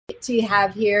great to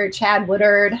have here Chad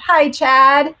Woodard. Hi,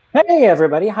 Chad. Hey,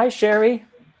 everybody. Hi, Sherry.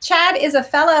 Chad is a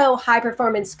fellow high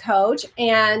performance coach,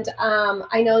 and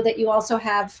I know that you also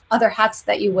have other hats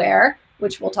that you wear,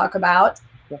 which we'll talk about.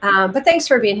 But thanks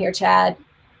for being here, Chad.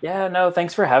 Yeah, no,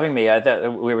 thanks for having me. I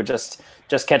thought we were just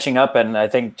catching up, and I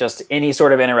think just any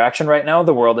sort of interaction right now,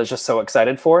 the world is just so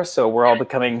excited for. So we're all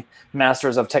becoming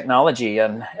masters of technology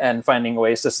and finding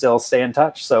ways to still stay in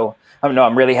touch. So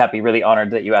I'm really happy, really honored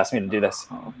that you asked me to do this.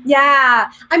 Yeah,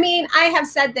 I mean, I have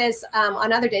said this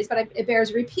on other days, but it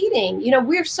bears repeating. You know,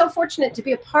 we're so fortunate to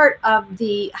be a part of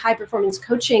the high performance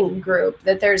coaching group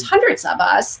that there's hundreds of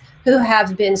us who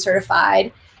have been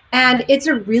certified, and it's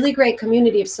a really great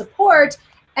community of support.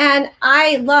 And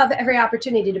I love every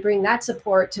opportunity to bring that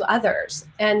support to others.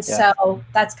 And so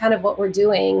that's kind of what we're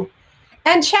doing.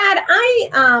 And Chad,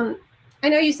 I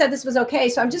know you said this was okay,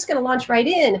 so I'm just going to launch right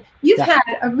in. You've had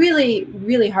a really,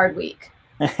 really hard week.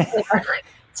 Really hard week.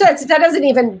 So that doesn't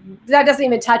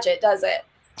even touch it, does it?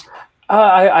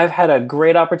 I've had a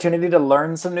great opportunity to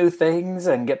learn some new things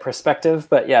and get perspective.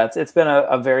 But yeah, it's been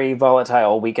a very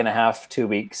volatile week and a half, 2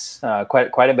 weeks.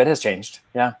 Quite a bit has changed.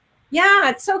 Yeah.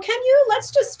 Yeah. So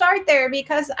let's just start there,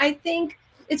 because I think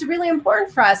it's really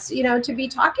important for us, you know, to be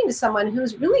talking to someone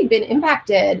who's really been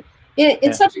impacted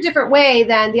in such a different way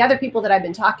than the other people that I've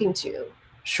been talking to.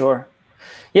 Sure.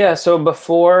 Yeah. So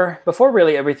before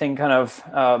really everything kind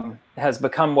of has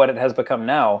become what it has become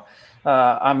now,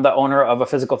 I'm the owner of a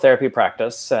physical therapy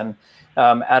practice. And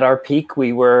at our peak,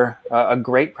 we were a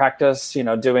great practice, you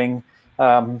know, doing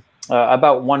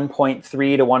about 1.3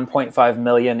 to 1.5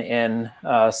 million in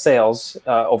sales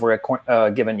over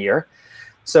a given year.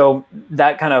 So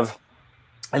that kind of,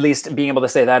 at least being able to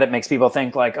say that, it makes people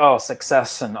think like, oh,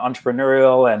 success and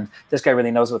entrepreneurial, and this guy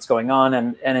really knows what's going on.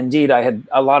 And indeed, I had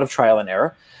a lot of trial and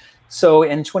error. So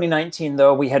in 2019,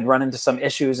 though, we had run into some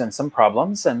issues and some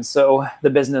problems. And so the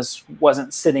business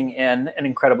wasn't sitting in an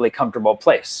incredibly comfortable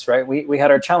place, right? We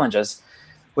had our challenges,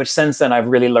 which since then I've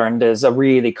really learned is a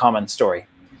really common story.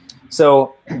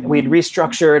 So we'd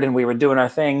restructured and we were doing our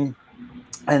thing.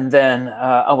 And then,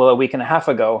 a week and a half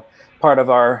ago, part of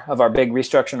our big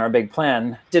restructure and our big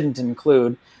plan didn't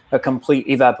include a complete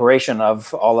evaporation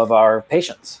of all of our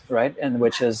patients, right? And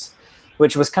which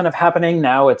was kind of happening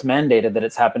now. It's mandated that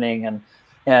it's happening.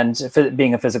 And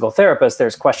being a physical therapist,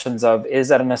 there's questions of, is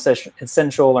that an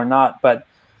essential or not? But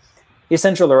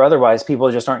essential or otherwise,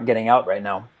 people just aren't getting out right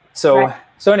now. So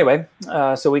anyway,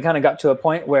 so we kind of got to a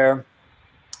point where,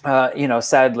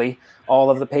 sadly, all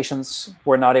of the patients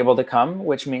were not able to come,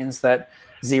 which means that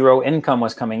zero income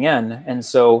was coming in. And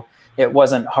so it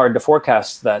wasn't hard to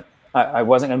forecast that I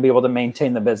wasn't going to be able to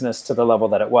maintain the business to the level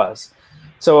that it was.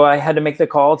 So I had to make the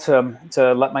call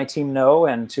to let my team know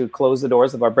and to close the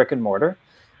doors of our brick and mortar.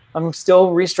 I'm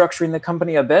still restructuring the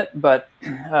company a bit, but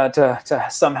to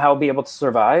somehow be able to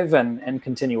survive and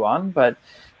continue on. But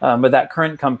that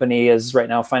current company is right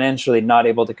now financially not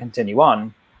able to continue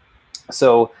on.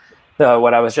 So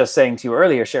what I was just saying to you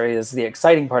earlier, Sherry, is the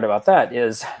exciting part about that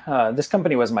is this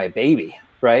company was my baby,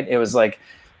 right? It was like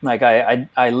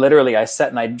I literally sat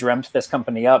and I dreamt this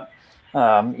company up,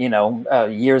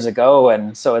 years ago.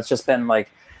 And so it's just been like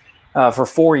for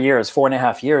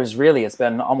 4.5 years, really, it's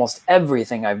been almost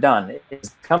everything I've done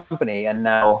is company. And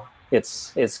now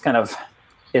it's kind of,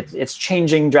 it's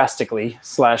changing drastically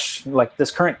 / like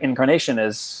this current incarnation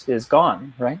is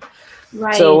gone, right?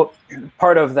 Right. So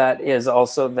part of that is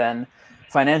also then,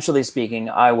 financially speaking,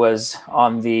 I was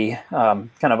on the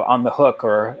kind of on the hook,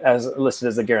 or as listed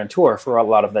as a guarantor for a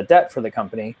lot of the debt for the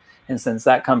company. And since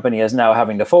that company is now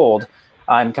having to fold,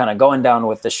 I'm kind of going down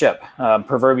with the ship,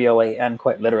 proverbially and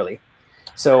quite literally.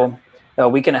 So a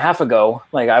week and a half ago,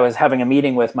 like I was having a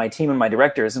meeting with my team and my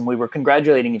directors, and we were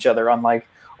congratulating each other on like,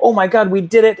 oh my God, we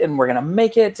did it, and we're going to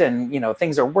make it, and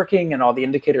things are working, and all the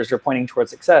indicators are pointing towards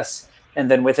success. And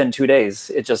then within 2 days,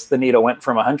 the needle went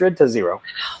from 100 to 0.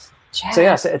 Chad. So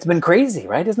yes, it's been crazy,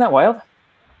 right? Isn't that wild?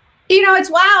 It's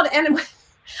wild. And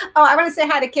I want to say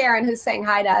hi to Karen, who's saying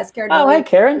hi to us. Karen. Oh, hi,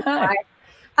 Karen. Hi.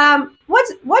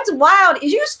 What's wild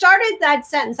is you started that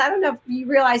sentence. I don't know if you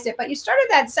realized it, but you started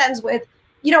that sentence with,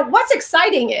 what's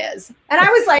exciting is, and I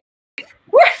was like,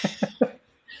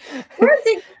 where's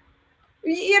the,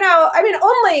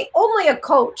 only a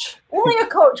coach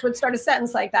would start a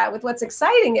sentence like that with what's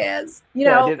exciting is,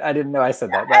 Yeah, I didn't know I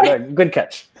said that, but good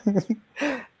catch.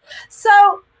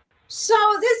 So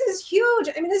this is huge.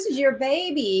 I mean, this is your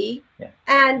baby. Yeah.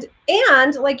 And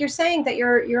like you're saying that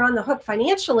you're on the hook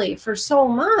financially for so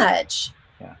much.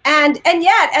 Yeah. And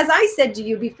yet, as I said to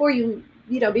you before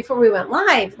before we went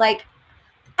live, like,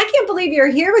 I can't believe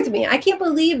you're here with me. I can't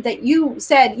believe that you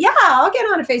said, yeah, I'll get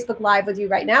on a Facebook Live with you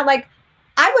right now. Like,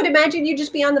 I would imagine you'd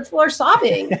just be on the floor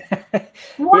sobbing. Yeah.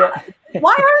 Why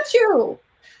aren't you?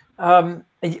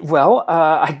 Well,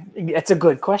 it's a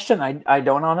good question. I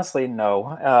don't honestly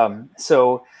know.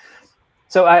 So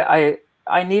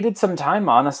I needed some time,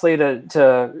 honestly,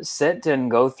 to sit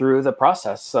and go through the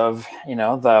process of,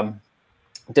 the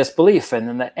disbelief and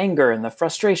then the anger and the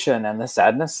frustration and the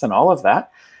sadness and all of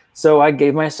that. So I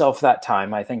gave myself that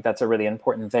time. I think that's a really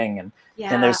important thing. And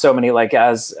there's so many, like,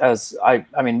 as I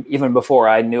mean, even before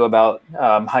I knew about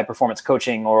high performance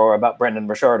coaching or about Brendan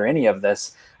Burchard or any of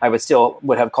this, I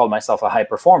would have called myself a high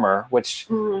performer, which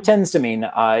tends to mean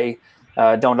I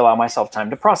don't allow myself time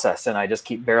to process, and I just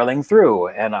keep barreling through,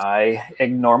 and I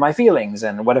ignore my feelings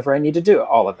and whatever I need to do,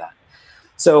 all of that.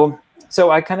 So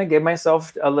I kind of gave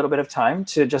myself a little bit of time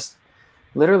to just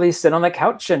literally sit on the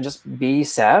couch and just be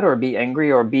sad or be angry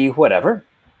or be whatever.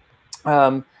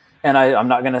 And I'm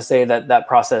not going to say that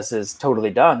process is totally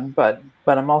done, but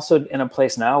I'm also in a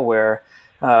place now where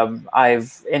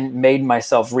I've made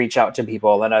myself reach out to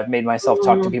people, and I've made myself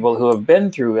talk to people who have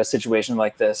been through a situation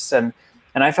like this. And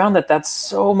I found that that's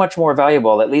so much more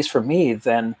valuable, at least for me,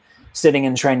 than sitting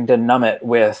and trying to numb it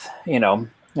with,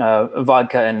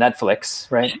 vodka and Netflix,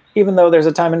 right? Even though there's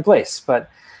a time and place, but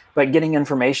getting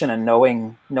information and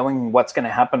knowing what's going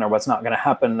to happen or what's not going to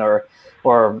happen,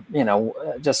 or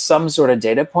just some sort of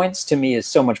data points, to me is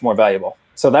so much more valuable.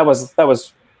 So that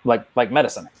was like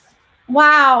medicine.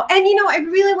 Wow. And, I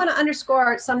really want to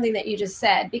underscore something that you just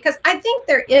said, because I think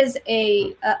there is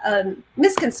a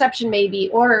misconception maybe,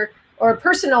 or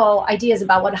personal ideas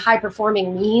about what high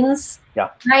performing means. Yeah.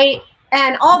 Right.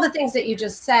 And all the things that you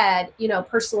just said,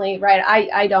 personally, right.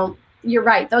 I don't, you're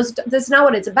right. That's not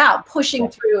what it's about. Pushing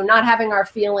through, not having our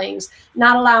feelings,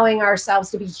 not allowing ourselves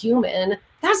to be human.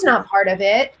 That's not part of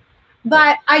it.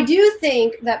 But I do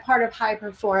think that part of high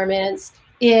performance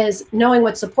is knowing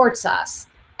what supports us.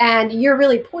 And you're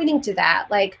really pointing to that.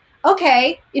 Like,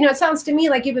 okay, it sounds to me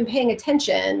like you've been paying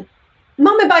attention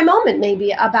moment by moment,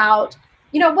 maybe, about,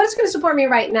 what's going to support me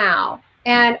right now.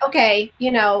 And okay,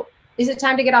 is it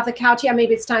time to get off the couch? Yeah,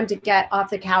 maybe it's time to get off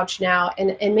the couch now.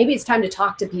 And maybe it's time to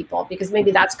talk to people, because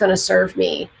maybe that's going to serve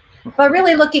me. But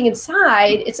really looking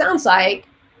inside, it sounds like,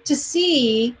 to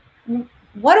see,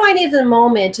 what do I need in the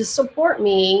moment to support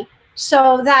me,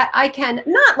 so that I can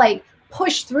not like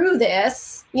push through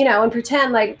this, and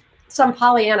pretend like some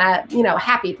Pollyanna,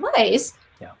 happy place.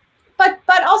 Yeah.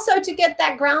 But also to get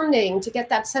that grounding, to get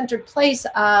that centered place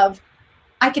of,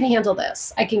 I can handle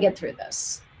this. I can get through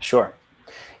this. Sure.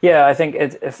 Yeah, I think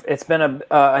it's been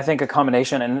a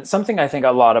combination, and something I think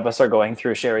a lot of us are going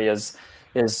through, Sherry, is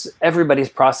everybody's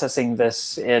processing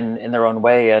this in their own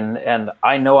way. And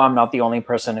I know I'm not the only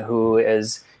person who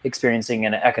is experiencing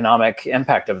an economic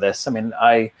impact of this. I mean,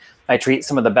 I treat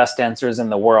some of the best dancers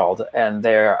in the world, and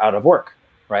they're out of work,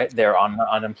 right? They're on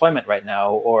unemployment right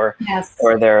now, or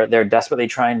they're desperately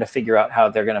trying to figure out how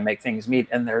they're going to make things meet.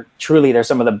 And they're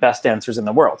some of the best dancers in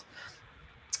the world.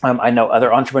 I know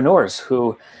other entrepreneurs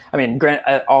who,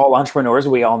 all entrepreneurs,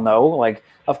 we all know, like,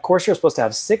 of course, you're supposed to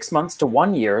have 6 months to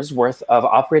 1 year's worth of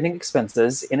operating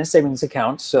expenses in a savings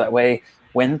account. So that way,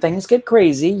 when things get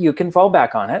crazy, you can fall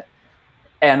back on it.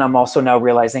 And I'm also now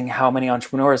realizing how many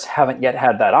entrepreneurs haven't yet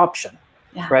had that option,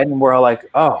 right? And we're all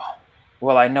like, oh,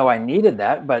 well, I know I needed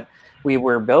that, but we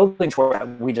were building toward it.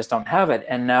 We just don't have it.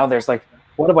 And now there's like,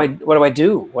 what do I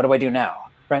do? What do I do now,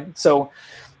 right? So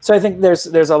I think there's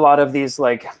a lot of these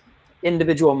like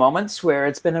individual moments where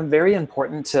it's been very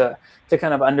important to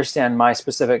kind of understand my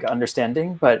specific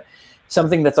understanding. But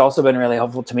something that's also been really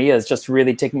helpful to me is just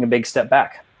really taking a big step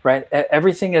back, right?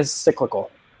 Everything is cyclical,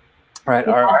 right?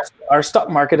 Yeah. Our stock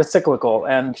market is cyclical,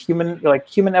 and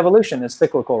human evolution is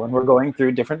cyclical, and we're going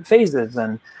through different phases.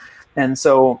 And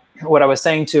so what I was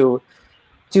saying to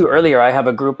earlier, I have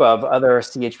a group of other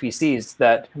CHPCs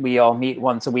that we all meet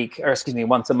once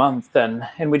a month, and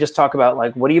we just talk about,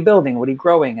 like, what are you building, what are you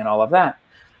growing, and all of that.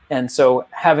 And so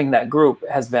having that group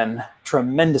has been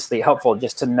tremendously helpful,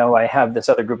 just to know I have this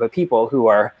other group of people who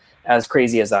are as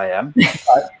crazy as I am.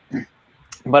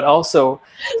 But also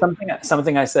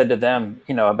something I said to them,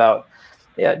 about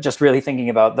just really thinking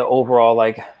about the overall,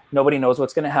 like, nobody knows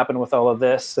what's going to happen with all of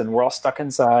this, and we're all stuck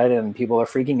inside, and people are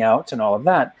freaking out and all of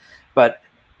that. But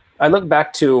I look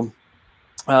back to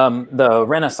the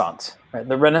Renaissance. Right?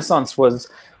 The Renaissance was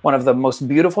one of the most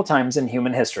beautiful times in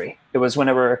human history. It was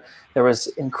whenever there was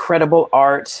incredible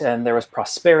art, and there was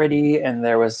prosperity, and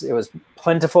it was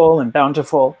plentiful and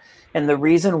bountiful. And the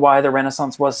reason why the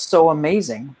Renaissance was so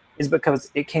amazing is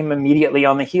because it came immediately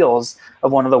on the heels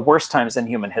of one of the worst times in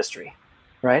human history,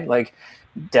 right? Like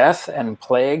death and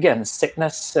plague and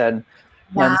sickness and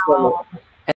wow.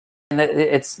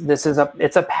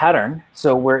 it's a pattern.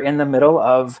 So we're in the middle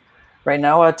of right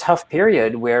now a tough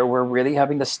period where we're really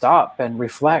having to stop and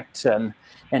reflect and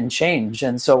change.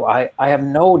 And so I have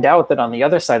no doubt that on the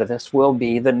other side of this will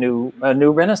be a new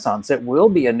renaissance. It will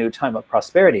be a new time of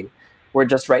prosperity. We're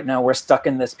just right now we're stuck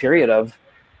in this period of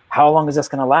how long is this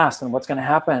going to last and what's going to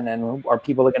happen and are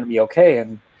people going to be okay?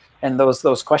 And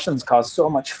those questions cause so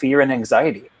much fear and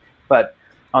anxiety. But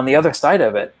on the other side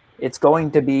of it, it's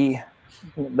going to be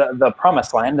the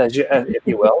promised land, if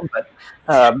you will. But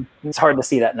it's hard to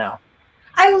see that now.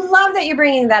 I love that you're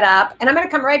bringing that up, and I'm going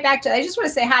to come right back to that. I just want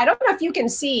to say hi. I don't know if you can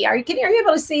see. Are you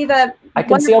able to see the? I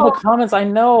can see all the comments. I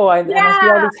know. And I see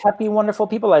all these happy, wonderful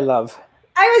people I love.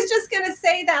 I was just going to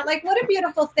say that, like, what a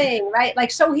beautiful thing, right?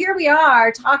 Like, so here we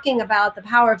are talking about the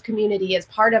power of community as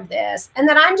part of this. And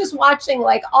then I'm just watching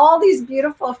like all these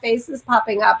beautiful faces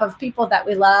popping up of people that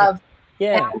we love.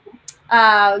 Yeah.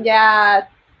 And, yeah.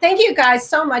 Thank you guys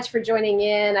so much for joining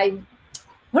in.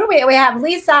 We have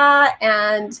Lisa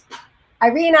and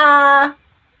Irina,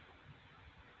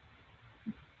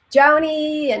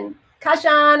 Joni and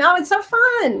Kashan. Oh, it's so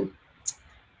fun.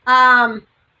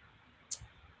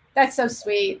 That's so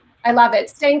sweet. I love it.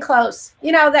 Staying close.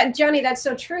 You know, that Joni, that's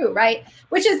so true, right?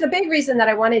 Which is the big reason that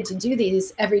I wanted to do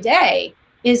these every day,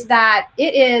 is that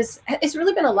it's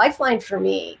really been a lifeline for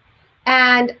me.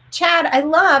 And Chad, I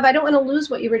don't want to lose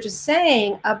what you were just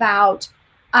saying about,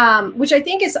 which I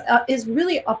think is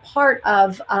really a part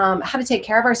of how to take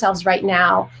care of ourselves right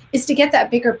now, is to get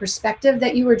that bigger perspective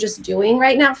that you were just doing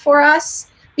right now for us,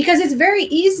 because it's very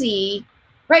easy,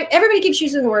 right? Everybody keeps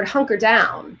using the word hunker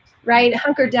down. Right?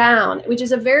 Hunker down, which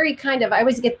is a very kind of, I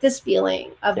always get this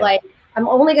feeling of like, I'm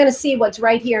only going to see what's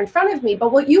right here in front of me.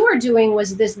 But what you were doing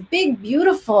was this big,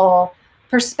 beautiful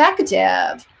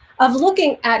perspective of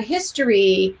looking at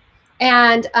history.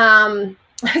 And so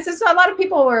a lot of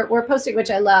people were posting, which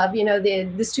I love, you know,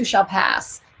 this too shall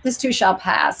pass. This too shall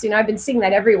pass. You know, I've been seeing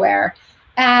that everywhere.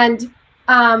 And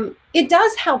it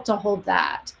does help to hold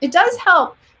that. It does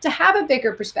help to have a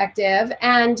bigger perspective.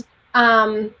 And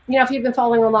you know, if you've been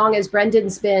following along as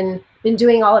Brendan's been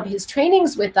doing all of his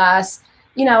trainings with us,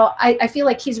 you know, I feel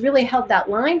like he's really held that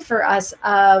line for us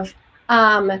of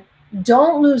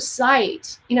don't lose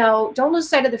sight, you know, don't lose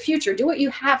sight of the future. Do what you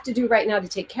have to do right now to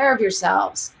take care of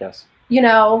yourselves. Yes. You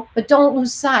know, but don't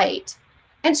lose sight.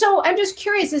 And so I'm just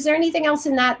curious, is there anything else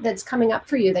in that's coming up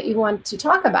for you that you want to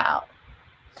talk about?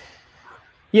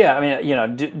 Yeah, I mean, you know,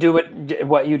 do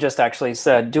what you just actually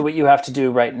said. Do what you have to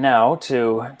do right now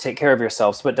to take care of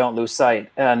yourselves, but don't lose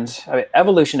sight. And I mean,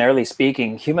 evolutionarily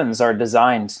speaking, humans are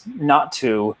designed not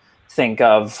to think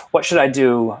of what should I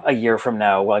do a year from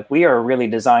now. Like, we are really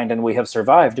designed, and we have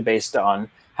survived based on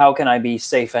how can I be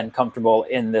safe and comfortable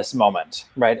in this moment,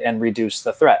 right, and reduce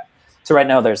the threat. So right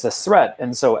now there's this threat,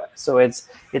 and so it's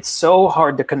so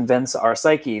hard to convince our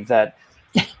psyche that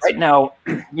right now,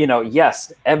 you know,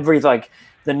 yes,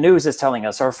 the news is telling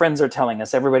us, our friends are telling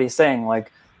us, everybody's saying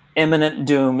like imminent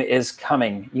doom is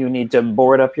coming. You need to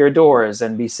board up your doors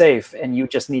and be safe, and you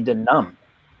just need to numb.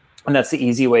 And that's the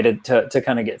easy way to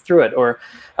kind of get through it, or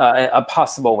a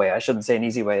possible way. I shouldn't say an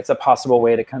easy way. It's a possible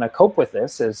way to kind of cope with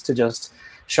this, is to just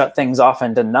shut things off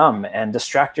and to numb and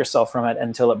distract yourself from it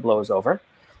until it blows over.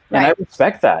 Right. And I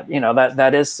respect that. You know,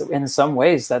 that is, in some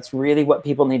ways, that's really what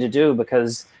people need to do,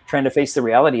 because trying to face the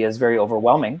reality is very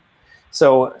overwhelming.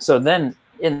 So then,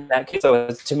 in that case, so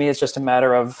to me, it's just a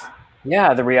matter of,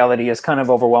 yeah, the reality is kind of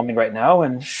overwhelming right now,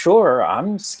 and sure,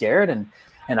 I'm scared, and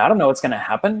I don't know what's going to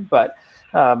happen, but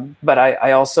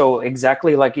I also,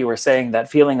 exactly like you were saying, that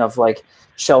feeling of like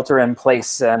shelter in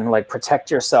place and like protect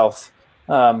yourself,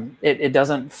 it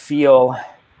doesn't feel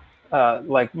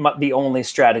like the only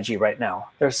strategy right now.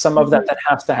 There's some of that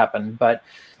has to happen, but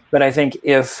I think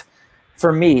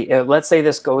for me, let's say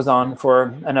this goes on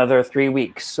for another 3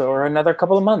 weeks or another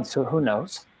couple of months, or who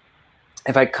knows.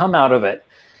 If I come out of it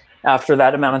after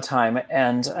that amount of time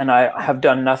and I have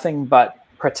done nothing but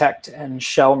protect and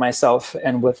shell myself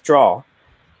and withdraw,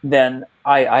 then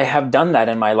I have done that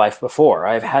in my life before.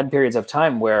 I've had periods of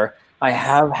time where I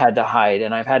have had to hide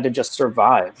and I've had to just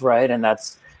survive, right? And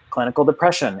that's clinical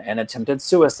depression and attempted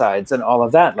suicides and all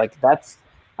of that. Like,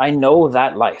 I know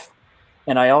that life.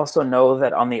 And I also know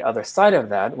that on the other side of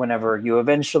that, whenever you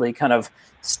eventually kind of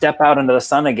step out into the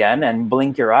sun again and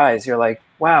blink your eyes, you're like,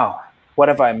 wow, what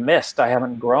have I missed? I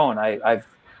haven't grown. I've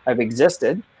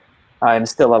existed. I'm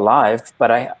still alive,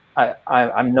 but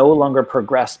I'm no longer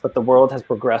progressed, but the world has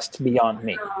progressed beyond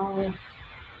me. Oh.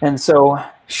 And so,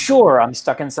 sure, I'm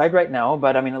stuck inside right now,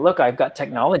 but I mean, look, I've got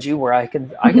technology where I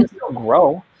can still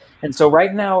grow. And so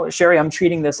right now, Sherry, I'm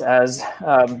treating this as,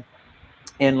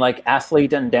 in like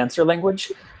athlete and dancer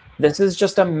language, This is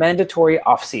just a mandatory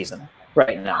off season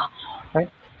right now, right?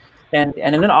 And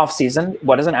in an off season,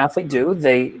 what does an athlete do?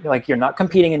 They, like, you're not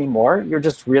competing anymore. You're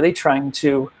just really trying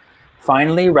to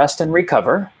finally rest and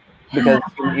recover, because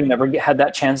you never had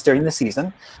that chance during the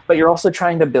season. But you're also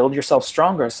trying to build yourself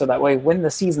stronger, so that way when the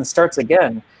season starts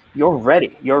again, you're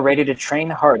ready. You're ready to train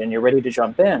hard and you're ready to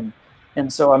jump in.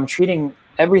 And so I'm treating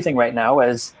everything right now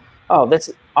as, oh, this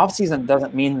off season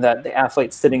doesn't mean that the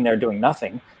athlete's sitting there doing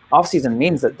nothing. Off season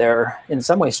means that they're in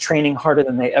some ways training harder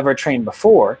than they ever trained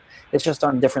before. It's just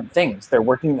on different things. They're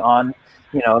working on,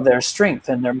 their strength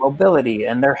and their mobility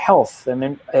and their health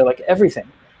and like everything.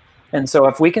 And so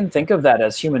if we can think of that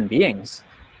as human beings,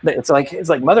 it's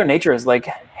like Mother Nature is like,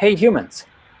 hey, humans,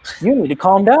 you need to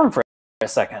calm down for a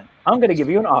second. I'm going to give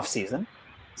you an off season.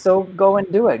 So go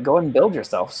and do it. Go and build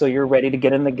yourself so you're ready to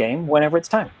get in the game whenever it's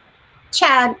time.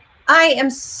 Chad, I am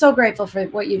so grateful for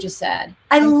what you just said.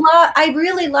 I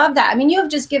really love that. I mean, you have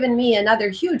just given me another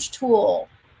huge tool.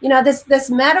 This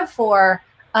metaphor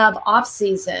of off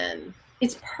season,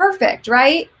 it's perfect,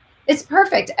 right? It's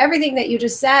perfect. Everything that you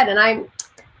just said. And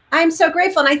I'm so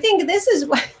grateful. And I think this is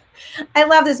what I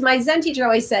love this. My Zen teacher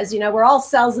always says, we're all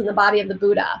cells in the body of the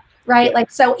Buddha, right? Yeah.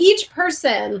 Like, so each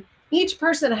person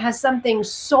has something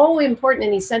so important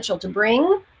and essential to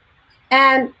bring.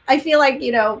 And I feel like,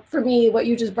 for me, what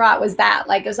you just brought was that,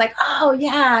 like, it was like, oh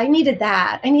yeah, I needed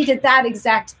that. I needed that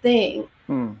exact thing.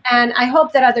 And I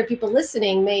hope that other people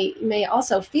listening may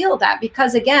also feel that,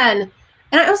 because again,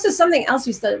 and also something else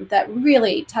you said that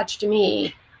really touched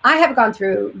me. I have gone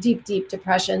through deep, deep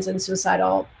depressions and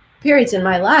suicidal periods in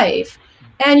my life.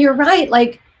 And you're right.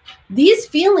 Like, these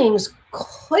feelings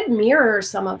could mirror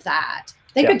some of that.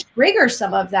 They could trigger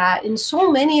some of that in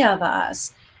so many of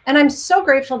us. And I'm so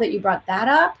grateful that you brought that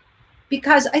up,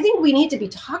 because I think we need to be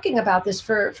talking about this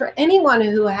for anyone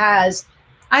who has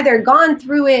either gone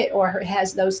through it or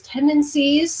has those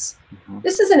tendencies.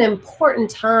 This is an important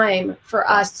time for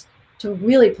us to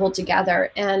really pull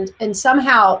together and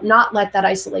somehow not let that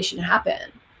isolation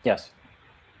happen. Yes.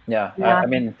 Yeah. I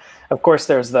mean, of course,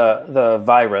 there's the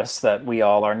virus that we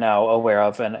all are now aware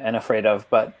of and afraid of,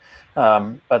 but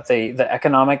the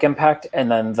economic impact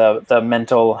and then the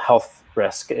mental health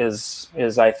risk is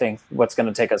I think what's going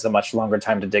to take us a much longer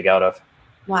time to dig out of.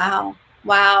 Wow.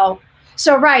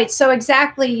 So right. So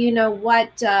exactly,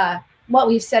 what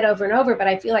we've said over and over, but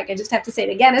I feel like I just have to say it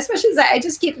again, especially as I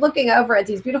just keep looking over at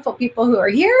these beautiful people who are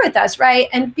here with us, right?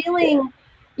 And feeling,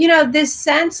 this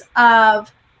sense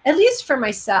of, at least for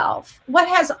myself, what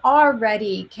has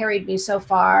already carried me so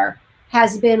far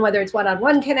has been, whether it's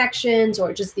one-on-one connections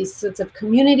or just these sorts of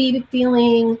community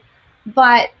feeling,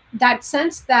 but that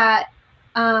sense that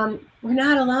we're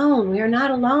not alone. We are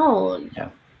not alone. Yeah.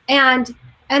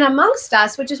 And amongst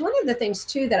us, which is one of the things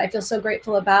too that I feel so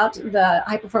grateful about the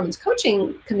high performance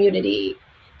coaching community,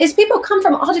 is people come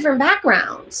from all different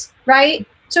backgrounds, right?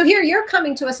 So here you're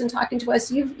coming to us and talking to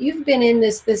us. You've been in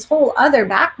this whole other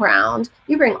background.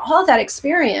 You bring all that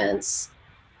experience,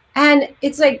 and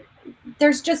it's like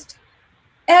there's just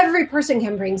every person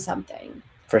can bring something.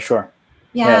 For sure.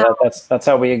 Yeah. That's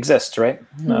how we exist, right?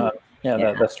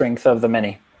 The strength of the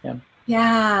many. Yeah.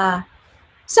 Yeah.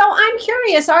 So I'm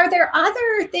curious, are there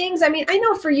other things? I mean, I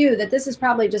know for you that this has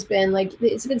probably just been like,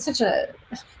 it's been such a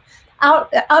out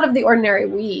of the ordinary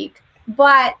week,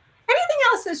 but anything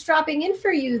else that's dropping in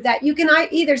for you that you can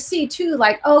either see too,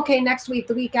 like, okay, next week,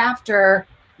 the week after,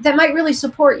 that might really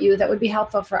support you, that would be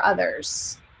helpful for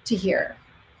others to hear?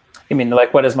 You mean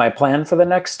like, what is my plan for the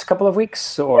next couple of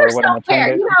weeks, or what am I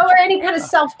trying to, or any kind of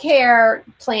self-care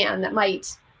plan that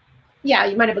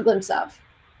you might have a glimpse of?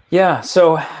 Yeah.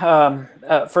 So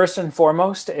first and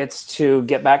foremost, it's to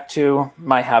get back to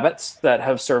my habits that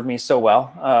have served me so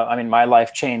well. I mean, my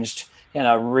life changed in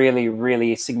a really,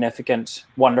 really significant,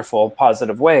 wonderful,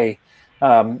 positive way,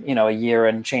 a year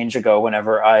and change ago,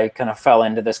 whenever I kind of fell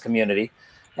into this community.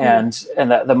 And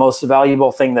that the most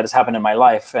valuable thing that has happened in my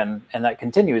life, and that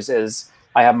continues, is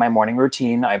I have my morning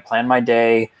routine. I plan my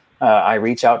day. I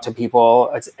reach out to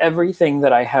people. It's everything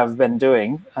that I have been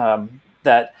doing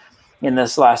that in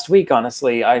this last week,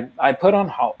 honestly, I put on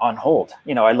hold.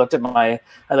 I looked at my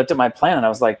plan and I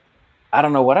was like, I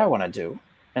don't know what I want to do.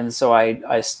 And so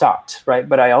I stopped, right?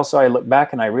 But I look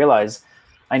back and I realized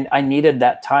I needed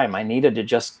that time. I needed to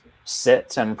just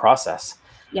sit and process.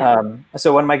 Yeah.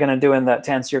 So what am I going to do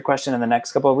to answer your question in the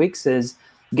next couple of weeks is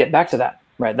get back to that,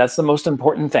 right? That's the most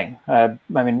important thing.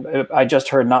 I just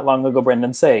heard not long ago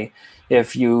Brendan say,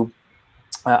 if you,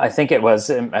 I think it was,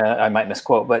 I might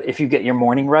misquote, but if you get your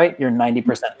morning right, you're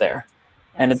 90% there.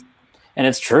 Yes. And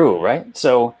it's true, right?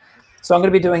 So So I'm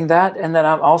going to be doing that. And then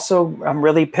I'm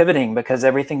really pivoting because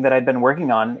everything that I've been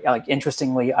working on, like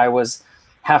interestingly, I was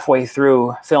halfway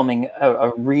through filming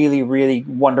a really, really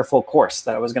wonderful course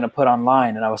that I was going to put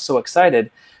online. And I was so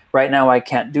excited. Right now, I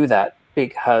can't do that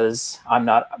because I'm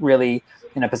not really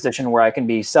in a position where I can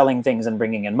be selling things and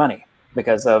bringing in money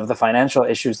because of the financial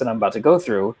issues that I'm about to go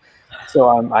through.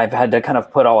 So I've had to kind of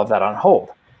put all of that on hold.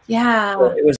 Yeah.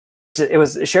 So it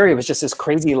was Sherry, it was just this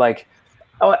crazy, like,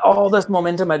 all this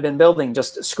momentum I'd been building,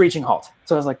 just screeching halt.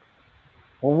 So I was like,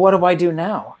 well, what do I do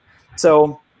now?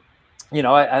 So, you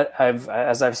know,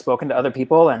 as I've spoken to other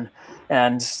people and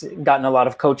gotten a lot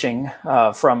of coaching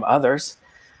from others,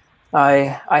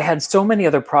 I had so many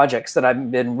other projects that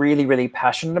I've been really, really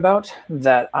passionate about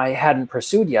that I hadn't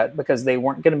pursued yet because they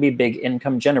weren't going to be big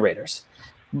income generators.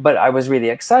 But I was really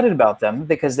excited about them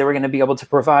because they were going to be able to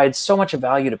provide so much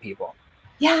value to people.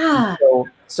 Yeah.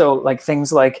 So like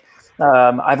things like,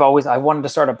 I wanted to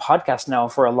start a podcast now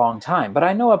for a long time, but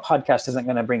I know a podcast isn't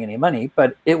going to bring any money,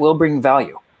 but it will bring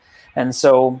value. And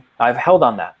so I've held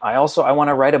on that. I want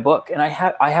to write a book, and I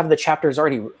have the chapters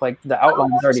already, like the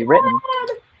outline is already written.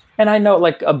 And I know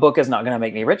like a book is not going to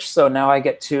make me rich. So now I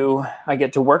get to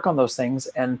work on those things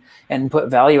and put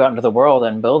value out into the world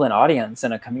and build an audience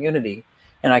and a community.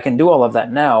 And I can do all of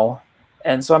that now.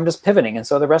 And so I'm just pivoting. And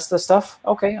so the rest of the stuff,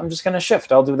 okay, I'm just going to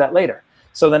shift. I'll do that later.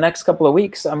 So the next couple of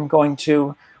weeks, I'm going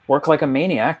to work like a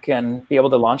maniac and be able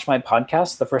to launch my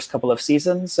podcast the first couple of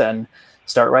seasons and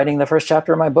start writing the first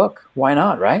chapter of my book. Why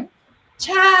not, right?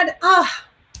 Chad,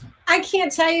 I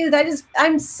can't tell you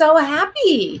I'm so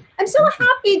happy. I'm so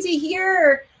happy to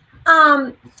hear,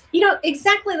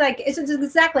 exactly like, it's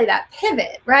exactly that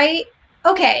pivot, right?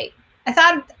 Okay. I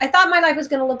thought my life was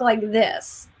going to look like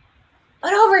this,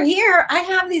 but over here, I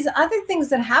have these other things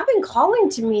that have been calling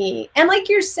to me. And like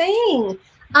you're saying,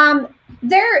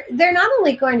 they're not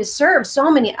only going to serve so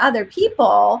many other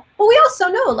people, but we also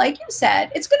know, like you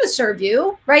said, it's going to serve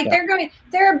you, right? Yeah.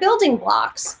 There are building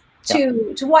blocks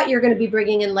to what you're going to be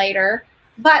bringing in later.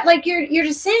 But like you're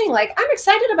just saying, like, I'm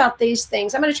excited about these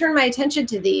things. I'm going to turn my attention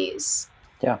to these.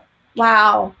 Yeah.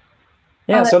 Wow.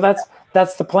 Yeah. So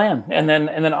that's the plan. And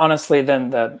then honestly,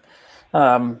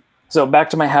 so back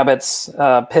to my habits,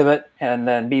 pivot, and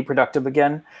then be productive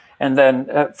again. And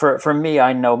then for me,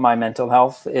 I know my mental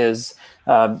health is,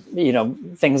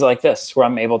 things like this, where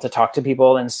I'm able to talk to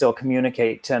people and still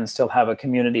communicate and still have a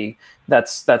community.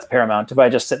 That's paramount. If I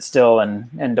just sit still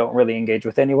and don't really engage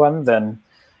with anyone, then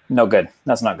no good.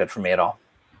 That's not good for me at all.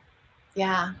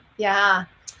 Yeah. Yeah.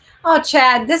 Oh,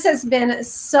 Chad, this has been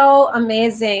so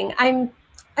amazing. I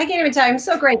can't even tell you, I'm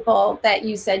so grateful that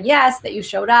you said yes, that you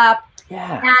showed up.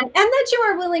 Yeah. And that you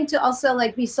are willing to also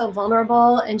like be so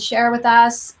vulnerable and share with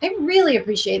us. I really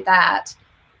appreciate that.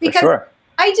 Because for sure.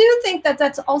 I do think that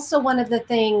that's also one of the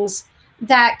things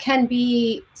that can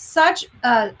be such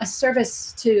a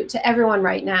service to everyone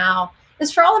right now,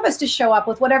 is for all of us to show up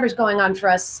with whatever's going on for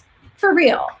us for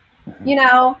real,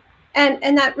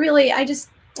 and that really,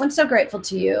 I'm so grateful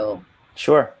to you.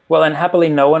 Sure. Well, and happily,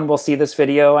 no one will see this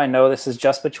video. I know this is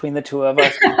just between the two of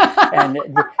us. And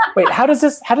wait, how does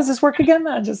this work again?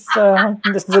 This is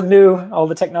all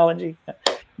the technology.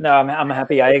 No, I'm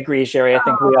happy. I agree, Sherry. I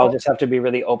think we all just have to be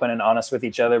really open and honest with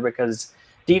each other, because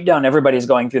deep down, everybody's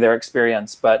going through their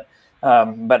experience. But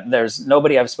there's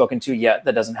nobody I've spoken to yet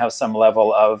that doesn't have some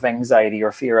level of anxiety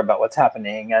or fear about what's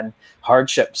happening and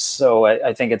hardships. So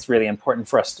I think it's really important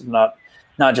for us to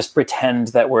not just pretend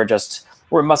that we're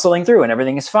muscling through and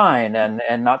everything is fine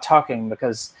and not talking,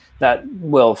 because that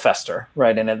will fester,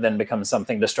 right? And it then becomes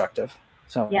something destructive.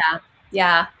 So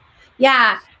yeah.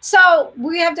 So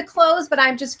we have to close, but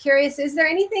I'm just curious, is there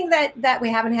anything that we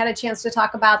haven't had a chance to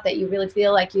talk about that you really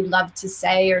feel like you'd love to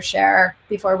say or share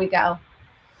before we go?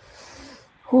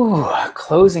 Ooh,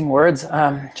 closing words.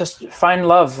 Just find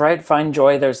love, right? Find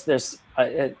joy.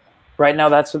 Right now,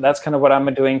 that's kind of what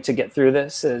I'm doing to get through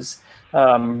this. Is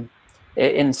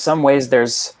in some ways,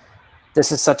 this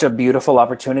is such a beautiful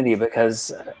opportunity,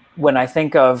 because when I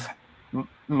think of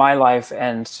my life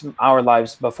and our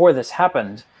lives before this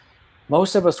happened,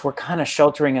 most of us were kind of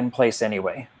sheltering in place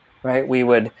anyway, right? We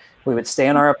would stay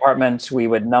in our apartment. We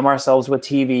would numb ourselves with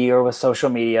TV or with social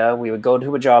media. We would go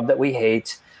to a job that we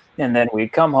hate. And then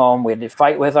we'd come home, we'd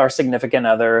fight with our significant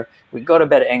other, we'd go to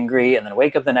bed angry, and then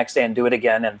wake up the next day and do it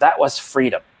again. And that was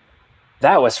freedom.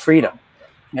 That was freedom.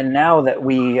 And now that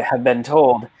we have been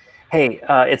told, hey,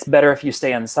 it's better if you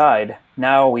stay inside,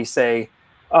 now we say,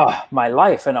 oh, my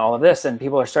life and all of this. And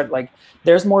people are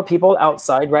there's more people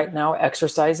outside right now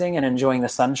exercising and enjoying the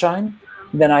sunshine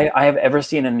than I have ever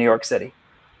seen in New York City.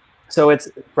 So it's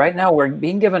right now we're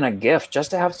being given a gift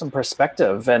just to have some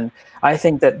perspective. And I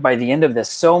think that by the end of this,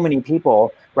 so many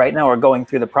people right now are going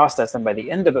through the process. And by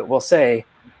the end of it, we'll say,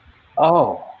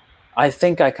 oh, I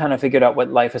think I kind of figured out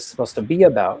what life is supposed to be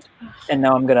about. And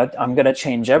now I'm gonna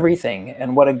change everything.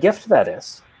 And what a gift that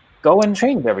is. Go and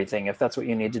change everything if that's what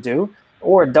you need to do,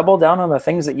 or double down on the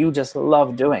things that you just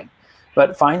love doing.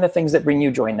 But find the things that bring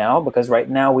you joy now, because right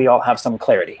now we all have some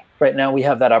clarity. Right now we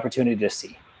have that opportunity to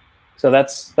see. So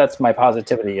that's my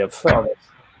positivity of all this.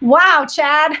 Wow,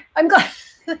 Chad, I'm glad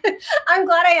I'm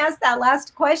glad I asked that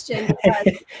last question,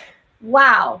 because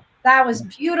wow, that was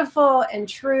beautiful and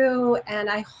true. And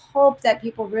I hope that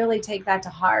people really take that to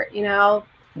heart. You know,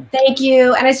 thank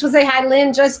you. And I just want to say hi,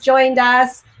 Lynn just joined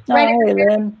us. Hi,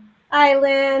 Lynn. Hi,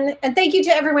 Lynn. And thank you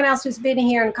to everyone else who's been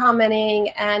here and commenting.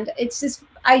 And it's just,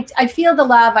 I feel the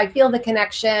love. I feel the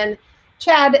connection.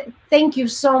 Chad, thank you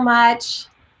so much.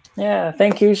 Yeah,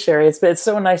 thank you, Sherry. It's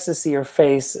so nice to see your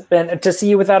face and to see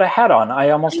you without a hat on. I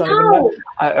almost don't even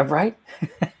know. Right?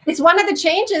 It's one of the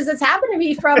changes that's happened to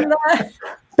me from the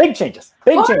big changes.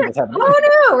 Big changes happening.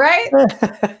 Oh no, right?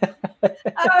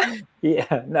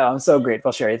 Yeah, no, I'm so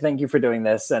grateful, Sherry. Thank you for doing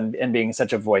this and being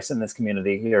such a voice in this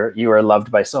community. You are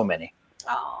loved by so many.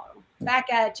 Oh,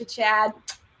 back at you, Chad.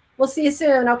 We'll see you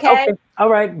soon, okay? All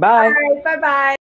right, bye. All right, bye-bye.